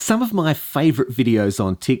Some of my favourite videos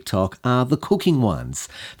on TikTok are the cooking ones.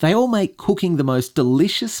 They all make cooking the most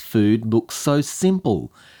delicious food look so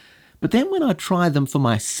simple. But then when I try them for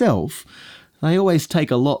myself, they always take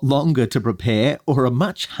a lot longer to prepare or are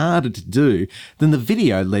much harder to do than the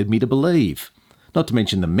video led me to believe. Not to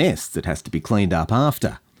mention the mess that has to be cleaned up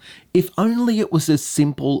after. If only it was as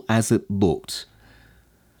simple as it looked.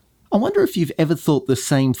 I wonder if you've ever thought the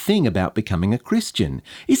same thing about becoming a Christian.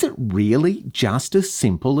 Is it really just as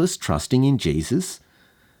simple as trusting in Jesus?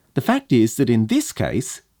 The fact is that in this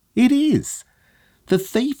case, it is. The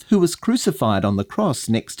thief who was crucified on the cross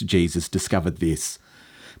next to Jesus discovered this.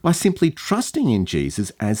 By simply trusting in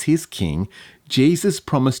Jesus as his king, Jesus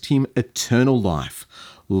promised him eternal life.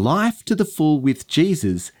 Life to the full with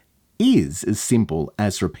Jesus is as simple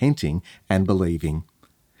as repenting and believing.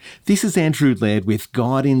 This is Andrew Laird with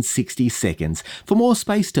God in 60 Seconds. For more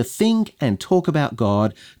space to think and talk about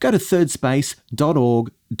God, go to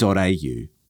thirdspace.org.au.